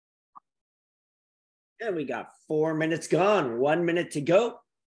And we got 4 minutes gone, 1 minute to go.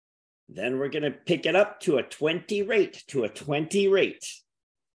 Then we're going to pick it up to a 20 rate,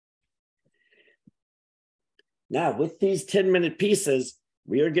 Now, with these 10-minute pieces,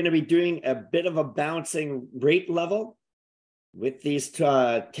 we are going to be doing a bit of a bouncing rate level with these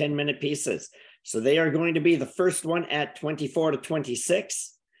 10-minute pieces. So they are going to be the first one at 24 to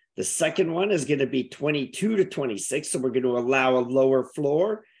 26. The second one is going to be 22 to 26. So we're going to allow a lower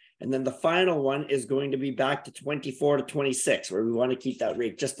floor. And then the final one is going to be back to 24 to 26, where we want to keep that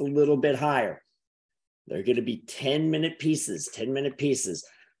rate just a little bit higher. They're going to be 10-minute pieces, 10-minute pieces.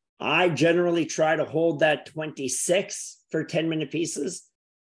 I generally try to hold that 26 for 10-minute pieces.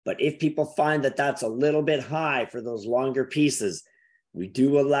 But if people find that that's a little bit high for those longer pieces, we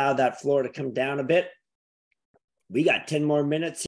do allow that floor to come down a bit. We got 10 more minutes